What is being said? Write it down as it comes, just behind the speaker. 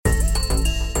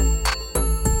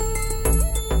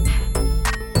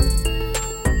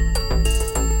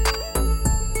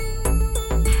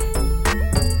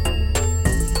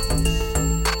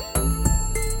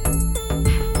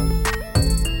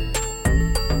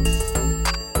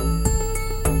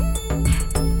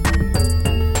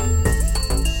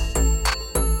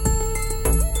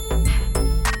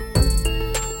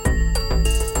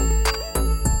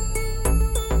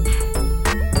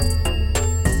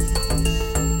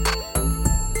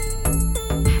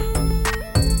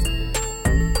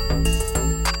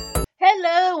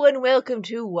Welcome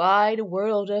to Wide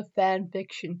World of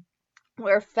Fanfiction,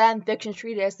 where fanfiction is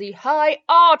treated as the high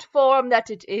art form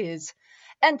that it is.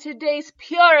 And today's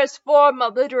purest form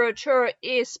of literature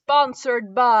is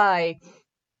sponsored by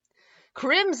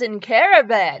Crimson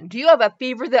Caravan. Do you have a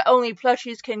fever that only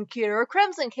plushies can cure?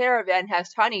 Crimson Caravan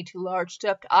has tiny to large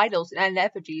stuffed idols and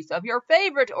effigies of your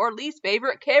favorite or least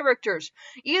favorite characters.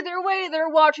 Either way, they're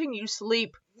watching you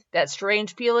sleep. That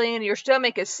strange feeling in your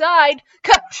stomach aside,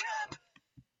 come shop.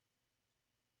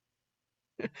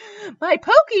 My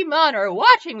Pokemon are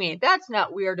watching me. That's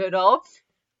not weird at all.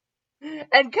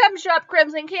 And come shop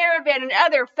Crimson Caravan and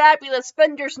other fabulous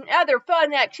vendors and other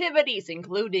fun activities,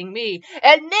 including me,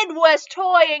 at Midwest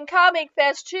Toy and Comic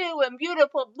Fest 2 in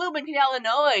beautiful Bloomington,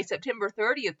 Illinois, September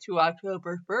 30th to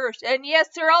October 1st. And yes,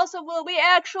 there also will be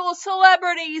actual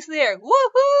celebrities there.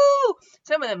 Woohoo!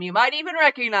 Some of them you might even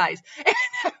recognize.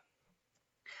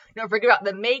 Don't forget about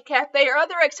the Maid Cafe or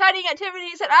other exciting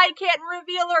activities that I can't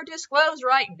reveal or disclose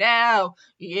right now.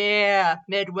 Yeah,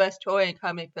 Midwest Toy and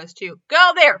Comic Fest 2.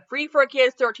 Go there! Free for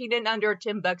kids 13 and under,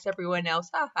 $10 everyone else.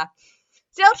 Haha.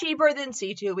 Still cheaper than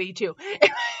C2E2.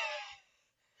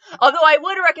 Although I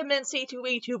would recommend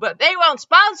C2E2, but they won't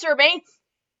sponsor me.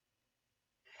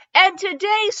 And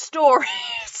today's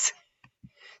stories.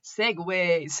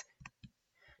 Segues.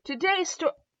 Today's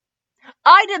story.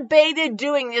 I debated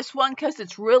doing this one because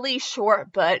it's really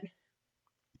short, but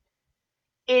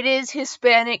it is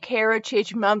Hispanic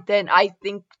Heritage Month, and I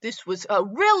think this was a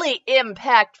really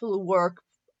impactful work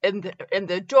in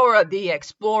the Dora the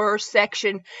Explorer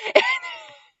section.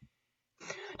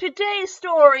 Today's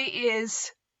story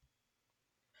is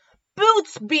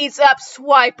Boots Beats Up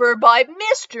Swiper by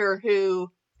Mr.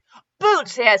 Who.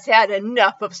 Boots has had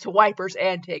enough of Swiper's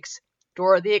antics.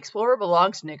 Dora the Explorer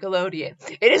belongs to Nickelodeon.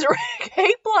 It is rated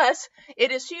A+.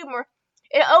 It is humor.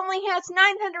 It only has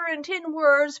 910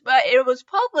 words, but it was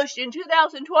published in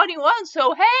 2021,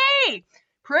 so hey!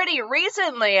 Pretty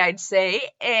recently, I'd say.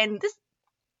 And this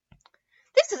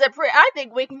is I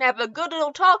think we can have a good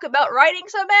little talk about writing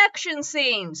some action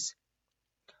scenes.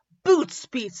 Boots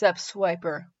Beats Up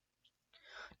Swiper.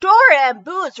 Dora and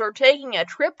Boots are taking a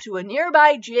trip to a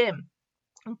nearby gym.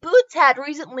 Boots had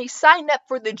recently signed up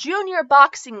for the Junior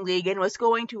Boxing League and was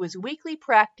going to his weekly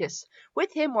practice.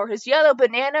 With him were his yellow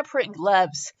banana print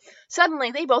gloves. Suddenly,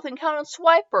 they both encountered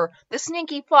Swiper, the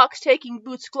sneaky fox taking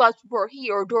Boots' gloves before he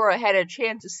or Dora had a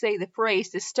chance to say the phrase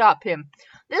to stop him.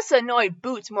 This annoyed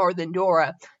Boots more than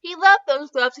Dora. He loved those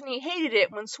gloves and he hated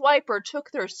it when Swiper took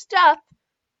their stuff.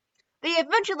 They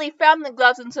eventually found the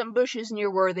gloves in some bushes near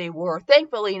where they were,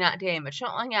 thankfully not damaged.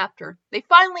 Not long after, they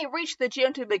finally reached the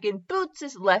gym to begin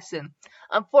Boots' lesson.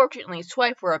 Unfortunately,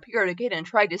 Swiper appeared again and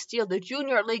tried to steal the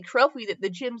Junior League trophy that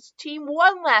the gym's team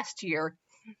won last year.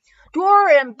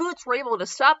 Dora and Boots were able to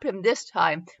stop him this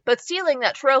time, but stealing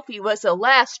that trophy was the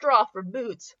last straw for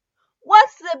Boots.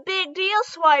 "What's the big deal,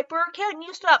 Swiper? Can't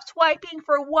you stop swiping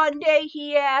for one day?"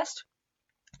 he asked.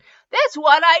 "That's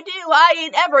what I do. I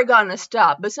ain't ever gonna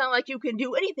stop. It's not like you can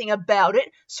do anything about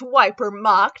it," Swiper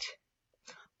mocked.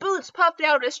 Boots puffed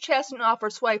out his chest and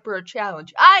offered Swiper a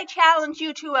challenge. "I challenge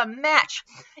you to a match.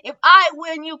 If I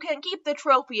win, you can keep the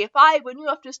trophy. If I win, you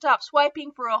have to stop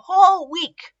swiping for a whole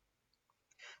week."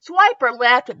 Swiper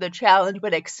laughed at the challenge,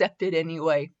 but accepted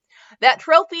anyway. "That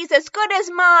trophy's as good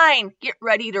as mine. Get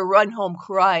ready to run home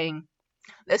crying."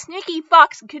 The sneaky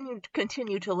fox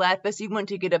continued to laugh as he went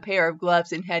to get a pair of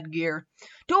gloves and headgear.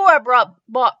 Dora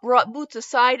brought Boots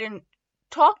aside and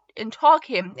talk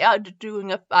him out of doing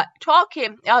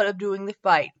the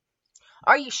fight.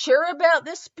 "Are you sure about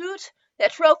this, Boots?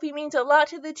 That trophy means a lot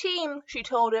to the team," she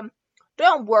told him.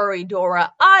 "Don't worry,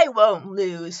 Dora. I won't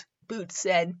lose," Boots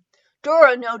said.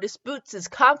 Dora noticed Boots'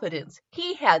 confidence.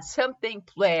 He had something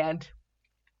planned.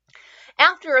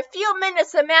 After a few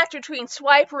minutes, the match between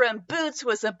Swiper and Boots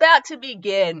was about to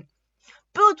begin.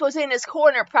 Boots was in his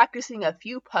corner practicing a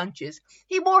few punches.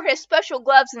 He wore his special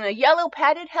gloves and a yellow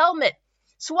padded helmet.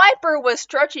 Swiper was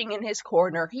stretching in his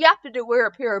corner. He opted to wear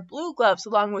a pair of blue gloves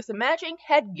along with the matching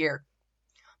headgear.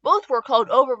 Both were called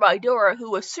over by Dora,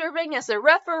 who was serving as a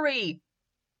referee.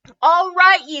 "All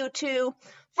right, you two.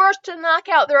 First to knock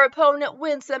out their opponent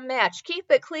wins the match. Keep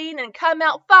it clean and come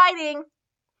out fighting."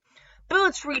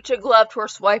 Boots reached a glove toward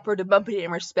Swiper to bump it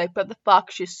in respect, but the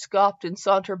fox just scoffed and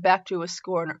sauntered back to his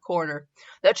corner.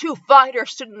 The two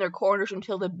fighters stood in their corners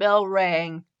until the bell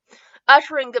rang,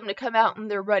 ushering them to come out in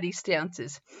their ready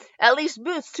stances. At least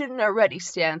Boots stood in a ready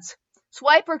stance.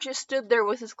 Swiper just stood there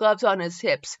with his gloves on his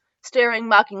hips, staring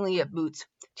mockingly at Boots.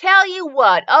 Tell you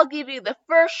what, I'll give you the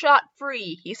first shot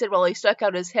free, he said while he stuck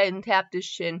out his head and tapped his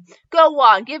chin. Go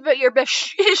on, give it your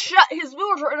best. His shot. His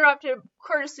moves were interrupted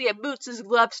courtesy of Boots'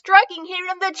 glove, striking him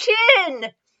in the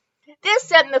chin. This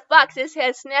sent the fox's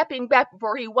head snapping back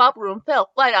before he wobbled and fell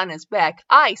flat on his back,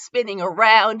 eyes spinning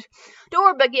around.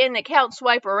 Dora began to count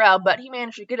Swiper out, but he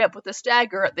managed to get up with a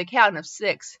stagger at the count of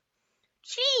 6.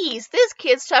 Geez, this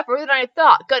kid's tougher than I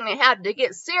thought. Gonna have to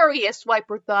get serious,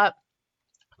 Swiper thought.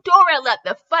 Dora let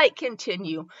the fight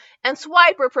continue, and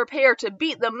Swiper prepared to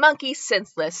beat the monkey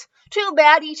senseless. Too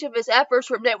bad each of his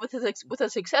efforts were met with a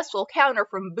successful counter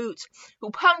from Boots, who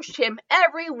punched him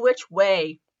every which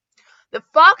way. The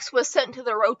fox was sent to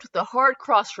the ropes with a hard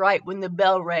cross right when the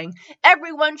bell rang.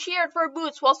 Everyone cheered for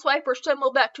Boots while Swiper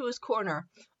stumbled back to his corner.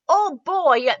 Oh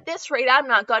boy, at this rate I'm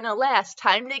not gonna last.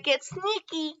 Time to get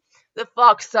sneaky, the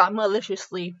fox thought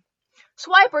maliciously.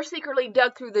 Swiper secretly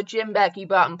dug through the gym bag he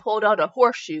bought and pulled out a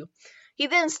horseshoe. He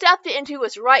then stuffed it into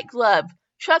his right glove,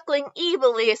 chuckling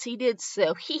evilly as he did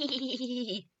so.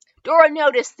 Hee. Dora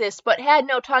noticed this, but had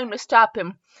no time to stop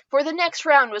him, for the next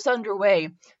round was underway.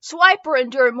 Swiper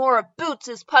endured more of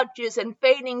Boots' punches and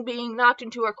feigning being knocked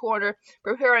into a corner,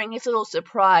 preparing his little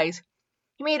surprise.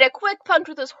 He made a quick punch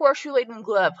with his horseshoe-laden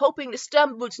glove, hoping to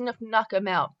stun Boots enough to knock him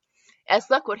out. As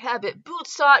luck would have it,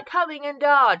 Boots saw it coming and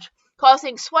dodged,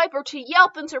 causing Swiper to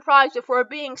yelp in surprise before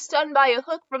being stunned by a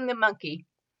hook from the monkey.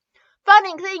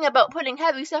 Funny thing about putting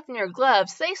heavy stuff in your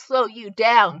gloves, they slow you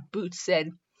down, Boots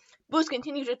said. Boots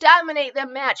continued to dominate the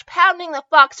match, pounding the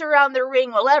fox around the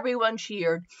ring while everyone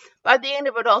cheered. By the end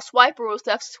of it all, Swiper was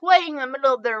left swaying in the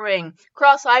middle of the ring,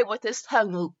 cross-eyed with his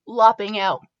tongue lopping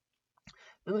out.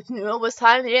 Boots knew it was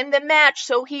time to end the match,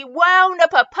 so he wound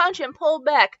up a punch and pulled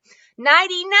back.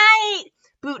 Nighty-night!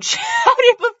 Boots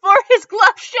shouted before his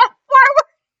glove shot forward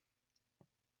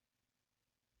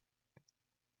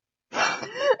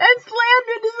and slammed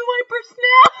into Swiper's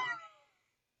snout,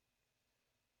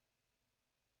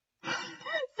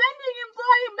 sending him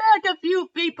flying back a few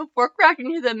feet before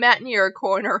crashing to the mat near a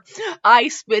corner,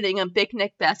 eyes spinning and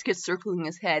picnic baskets circling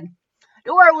his head.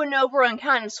 Dora went over and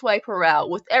counted Swiper out,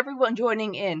 with everyone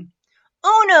joining in.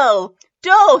 Uno,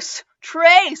 dos,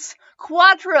 tres,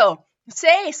 cuatro,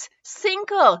 seis,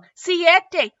 cinco,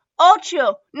 siete,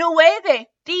 ocho, nueve,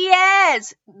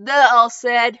 diez, they all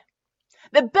said.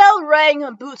 The bell rang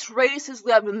and Boots raised his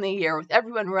glove in the air, with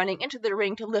everyone running into the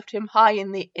ring to lift him high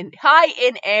in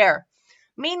air.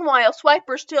 Meanwhile,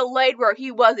 Swiper still laid where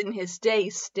he was in his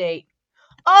dazed state.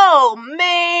 Oh,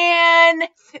 man!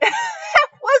 That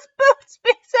was Boots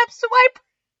beats up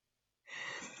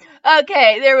Swiper.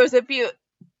 Okay, there was a few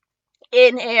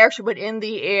in air, but in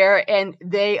the air, and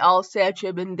they all said,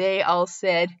 and they all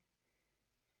said.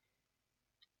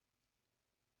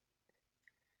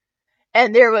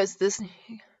 And there was this.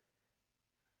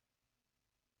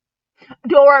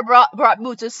 Dora brought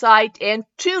Boots aside and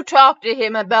to talk to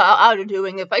him about how to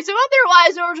doing the fight. So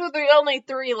otherwise, those were the only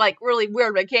 3 really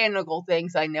weird mechanical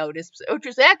things I noticed, which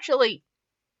is actually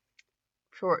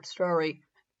short story.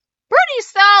 Pretty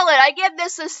solid. I give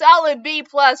this a solid B+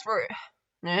 for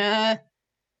an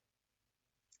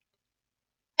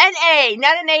A,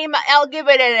 not an A. I'll give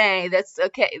it an A. That's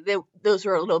okay. Those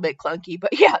are a little bit clunky,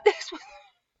 but yeah,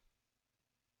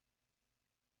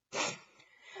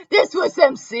 this was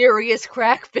some serious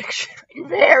crack fiction.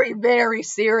 Very, very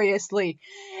seriously.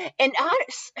 And I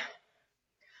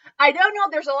don't know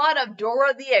if there's a lot of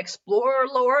Dora the Explorer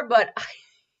lore, but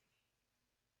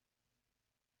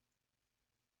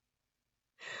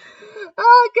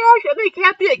oh gosh, I think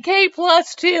capped it K+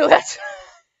 too.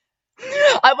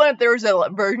 I wonder if there was a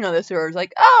version of this where it's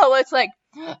like, oh, it's like,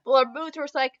 well, Boots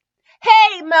was like,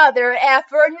 hey, mother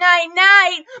effer,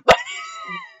 night-night. But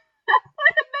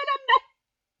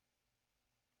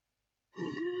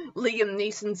Liam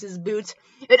Neeson's Boots.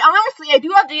 And honestly, I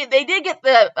do have to. They did get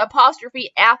the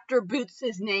apostrophe after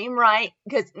Boots' name right,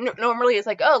 because normally it's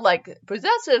like, oh, like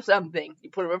possessive something. You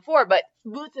put it before, but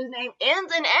Boots' name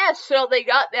ends in S, so they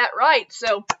got that right.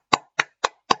 So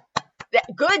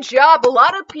good job. A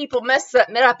lot of people mess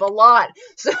that up a lot.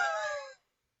 So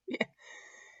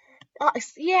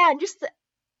yeah, this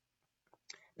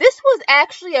was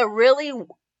actually a really.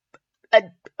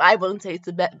 I wouldn't say it's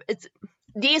the best. It's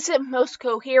decent, most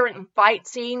coherent fight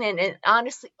scene, and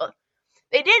honestly,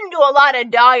 they didn't do a lot of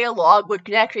dialogue, which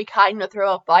could actually kind of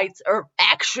throw a fight or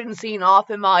action scene off,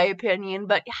 in my opinion.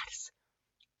 But yes,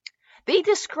 they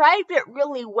described it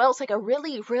really well. It's like a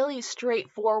really, really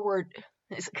straightforward.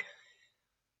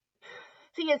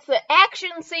 See, it's the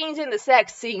action scenes and the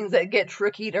sex scenes that get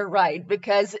tricky to write,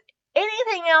 because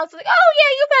anything else, like, oh yeah,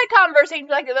 you've had conversations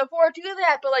like that before, do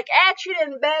that, but like action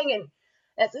and banging,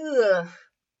 that's ugh.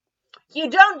 You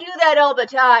don't do that all the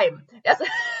time.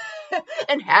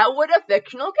 And how would a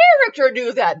fictional character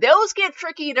do that? Those get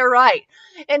tricky to write.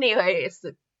 Anyway, it's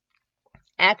the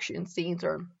action scenes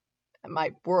are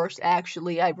my worst,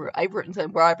 actually. I've written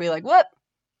some where I'd be like, what?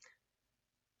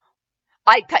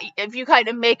 If you kind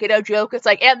of make it a joke, it's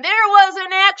like, and there was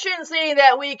an action scene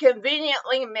that we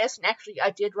conveniently missed. And actually,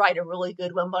 I did write a really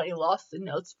good one, but I lost the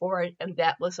notes for it, and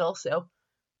that was also...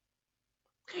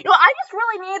 I just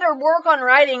really need to work on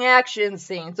writing action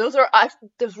scenes. Those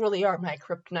really are my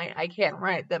kryptonite. I can't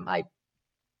write them.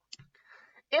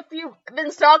 If you've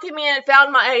been stalking me and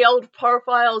found my old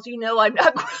profiles, you know I'm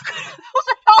not good at those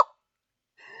at all.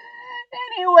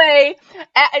 Anyway,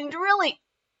 and really,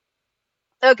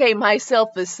 okay,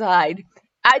 myself aside,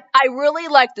 I really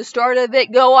like the start of it.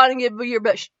 Go on and give me your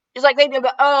best. It's like they do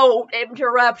the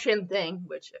interruption thing,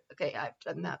 which, okay, I've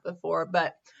done that before,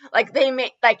 but like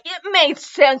it made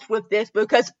sense with this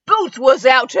because Boots was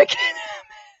out to get him.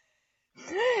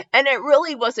 And it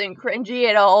really wasn't cringy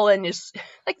at all, and just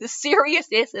like the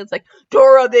seriousness, it's like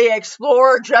Dora the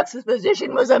Explorer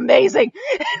juxtaposition was amazing.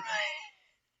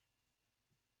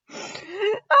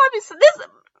 Obviously, this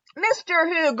Mr.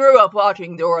 Who grew up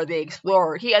watching Dora the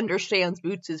Explorer. He understands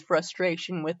Boots'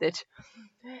 frustration with it.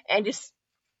 And just,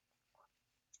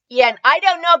 yeah, and I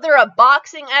don't know if they're a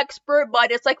boxing expert,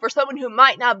 but it's like for someone who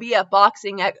might not be a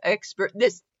boxing expert,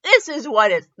 this is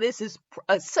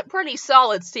a pretty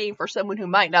solid scene for someone who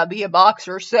might not be a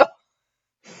boxer, so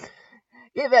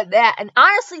give it that. And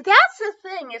honestly, that's the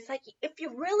thing. It's like, if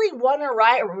you really want to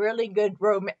write a really good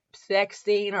sex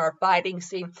scene or a fighting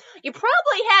scene, you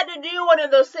probably had to do one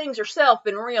of those things yourself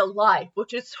in real life,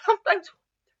 which is sometimes...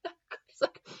 It's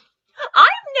like, I've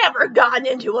never gotten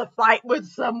into a fight with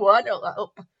someone.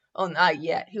 Oh, not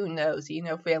yet. Who knows?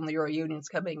 Family reunions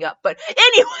coming up. But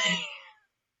anyway...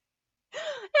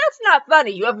 That's not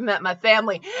funny. You haven't met my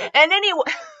family. And anyway,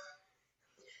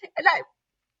 and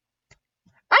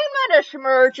I'm not a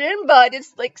schmirgin, but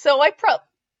it's like,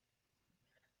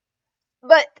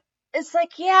 but it's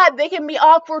like, yeah, they can be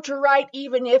awkward to write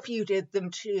even if you did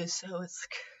them too. So it's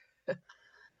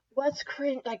what's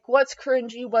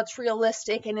cringy, what's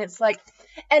realistic, and it's like,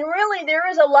 and really there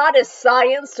is a lot of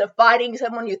science to fighting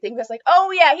someone you think that's like,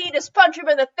 oh yeah, he just punched him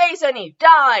in the face and he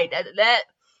died.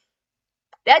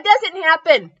 That doesn't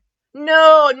happen.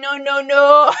 No.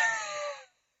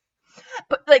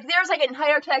 But like, there's like an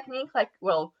entire technique, like,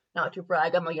 well, not to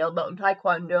brag, I'm a yellow belt in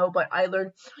Taekwondo, but I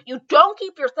learned you don't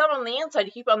keep your thumb on the inside,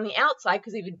 you keep it on the outside,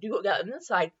 because if you do it on the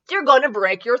inside, you're going to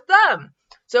break your thumb.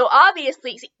 So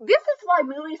obviously, this is why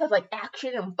movies have like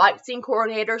action and fight scene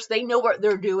coordinators. They know what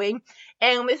they're doing,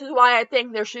 and this is why I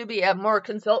think there should be more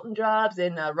consultant jobs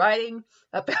in writing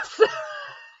about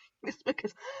this,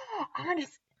 because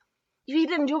honestly, if you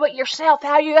didn't do it yourself,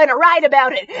 how are you going to write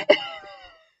about it?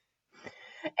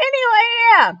 Anyway,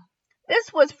 yeah,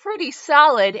 this was pretty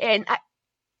solid, and I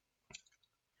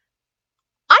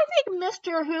think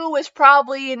Mr. Who is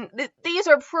probably, these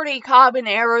are pretty common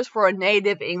errors for a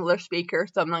native English speaker,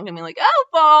 so I'm not going to be like,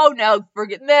 oh, no,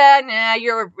 forget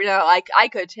that, I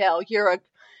could tell you're a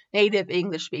native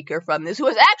English speaker from this, who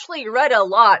has actually read a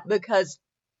lot, because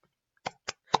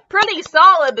pretty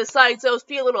solid besides those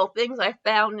few little things I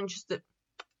found, and just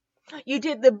you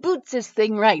did the Boots'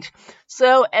 thing right.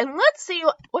 So, and let's see,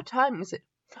 what time is it?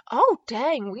 Oh,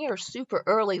 dang, we are super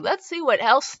early. Let's see what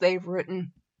else they've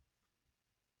written.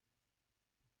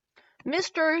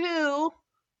 Mr. Who?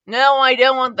 No, I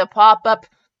don't want the pop-up.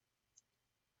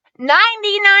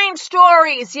 99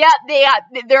 stories. Yep,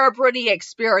 they're pretty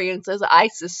experienced, as I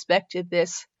suspected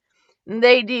this.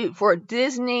 They do for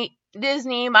Disney,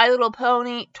 My Little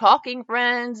Pony, Talking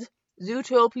Friends,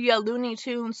 Zootopia, Looney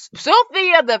Tunes,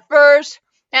 Sophia the First.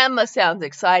 Emma sounds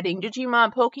exciting.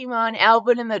 Digimon, Pokemon,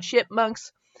 Alvin and the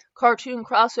Chipmunks, cartoon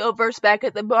crossovers, Back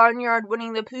at the Barnyard,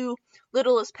 Winnie the Pooh,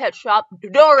 Littlest Pet Shop,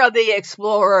 Dora the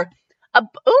Explorer. A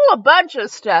bunch of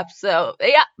stuff. So,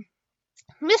 yeah.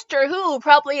 Mr. Who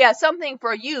probably has something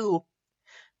for you.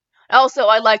 Also,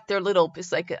 I like their little picture.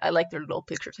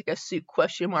 It's like a suit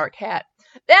question mark hat.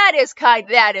 That's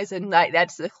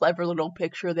a clever little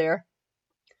picture there.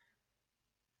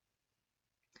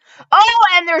 Oh,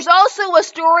 and there's also a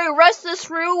story, Restless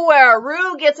Roo, where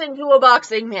Roo gets into a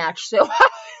boxing match. So,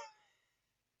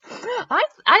 I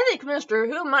think Mr.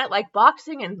 Who might like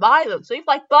boxing and violence. So if you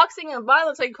like boxing and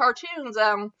violence in cartoons,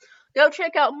 go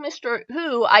check out Mr.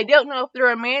 Who. I don't know if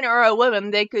they're a man or a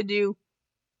woman. They could do...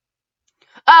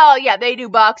 Oh, yeah, they do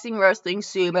boxing, wrestling,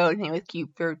 sumo, and with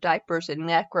cute fur diapers and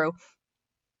macro.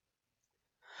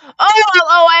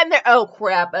 Oh,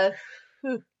 crap.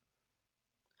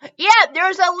 Yeah,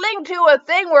 there's a link to a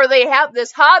thing where they have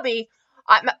this hobby.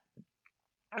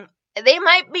 They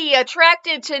might be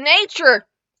attracted to nature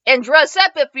and dress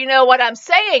up, if you know what I'm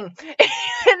saying.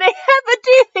 And they have a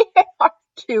DVR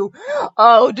too.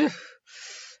 Oh,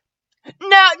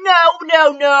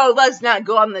 no. Let's not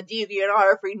go on the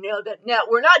DVR if we know that. No,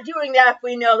 we're not doing that if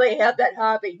we know they have that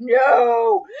hobby.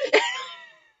 No.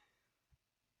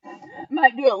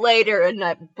 Might do it later and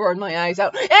not burn my eyes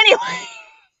out. Anyway.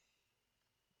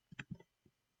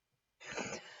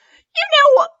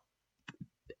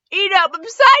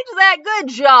 Besides that, good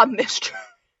job, mister.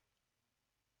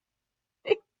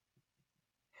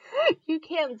 You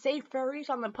can't say furries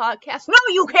on the podcast. No,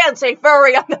 you can't say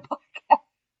furry on the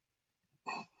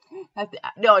podcast.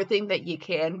 No, I think that you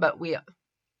can, but I was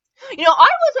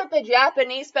at the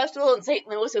Japanese festival in St.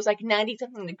 Louis. It was like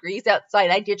 90-something degrees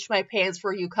outside. I ditched my pants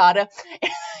for yukata.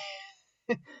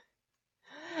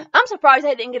 I'm surprised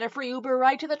I didn't get a free Uber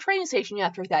ride to the train station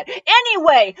after that.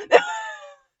 Anyway,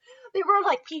 there were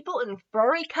like people in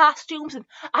furry costumes, and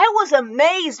I was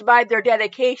amazed by their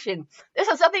dedication. This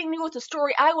has something new with the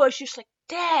story. I was just like,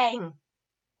 dang.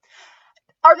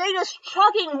 Are they just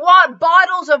chugging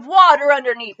bottles of water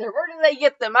underneath there? Where do they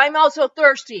get them? I'm also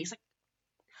thirsty. It's like,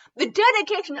 the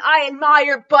dedication I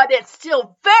admire, but it's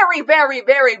still very, very,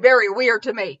 very, very weird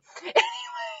to me.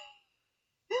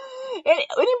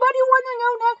 Anybody want to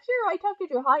go next year? I talked to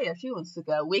Jahia. She wants to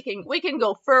go. We can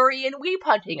go furry and weep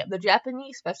hunting at the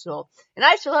Japanese festival. And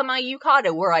I still have my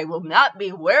yukata where I will not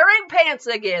be wearing pants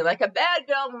again. Like a bad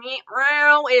girl.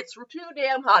 It's too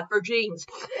damn hot for jeans.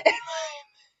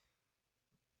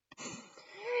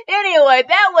 Anyway,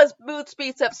 that was Boots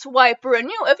Beats Up Swiper.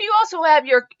 And if you also have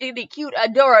your really cute,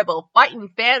 adorable fighting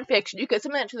fan fiction, you can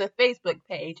submit it to the Facebook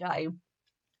page.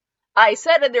 I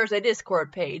said that there's a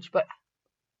Discord page, but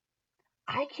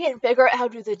I can't figure out how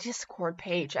to do the Discord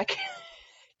page. I can't.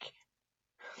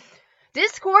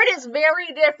 Discord is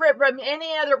very different from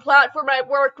any other platform I've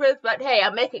worked with, but hey,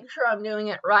 I'm making sure I'm doing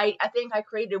it right. I think I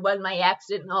created one by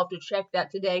accident, and I'll have to check that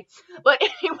today. But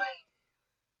anyway,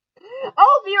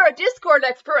 if you're a Discord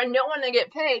expert and don't want to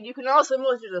get paid, you can also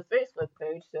move to the Facebook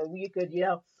page, so you could,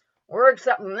 work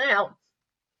something out.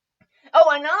 Oh,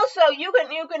 and also, you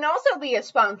can also be a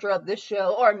sponsor of this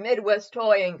show, or Midwest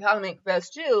Toy and Comic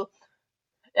Fest too.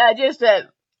 Just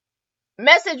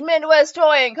message Midwest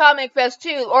Toy and Comic Fest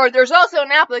too, or there's also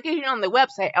an application on the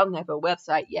website. I don't have a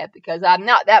website yet because I'm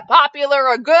not that popular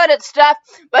or good at stuff,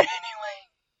 but anyway.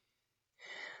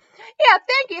 Yeah,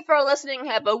 thank you for listening.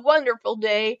 Have a wonderful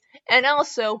day, and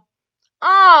also,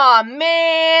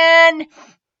 man,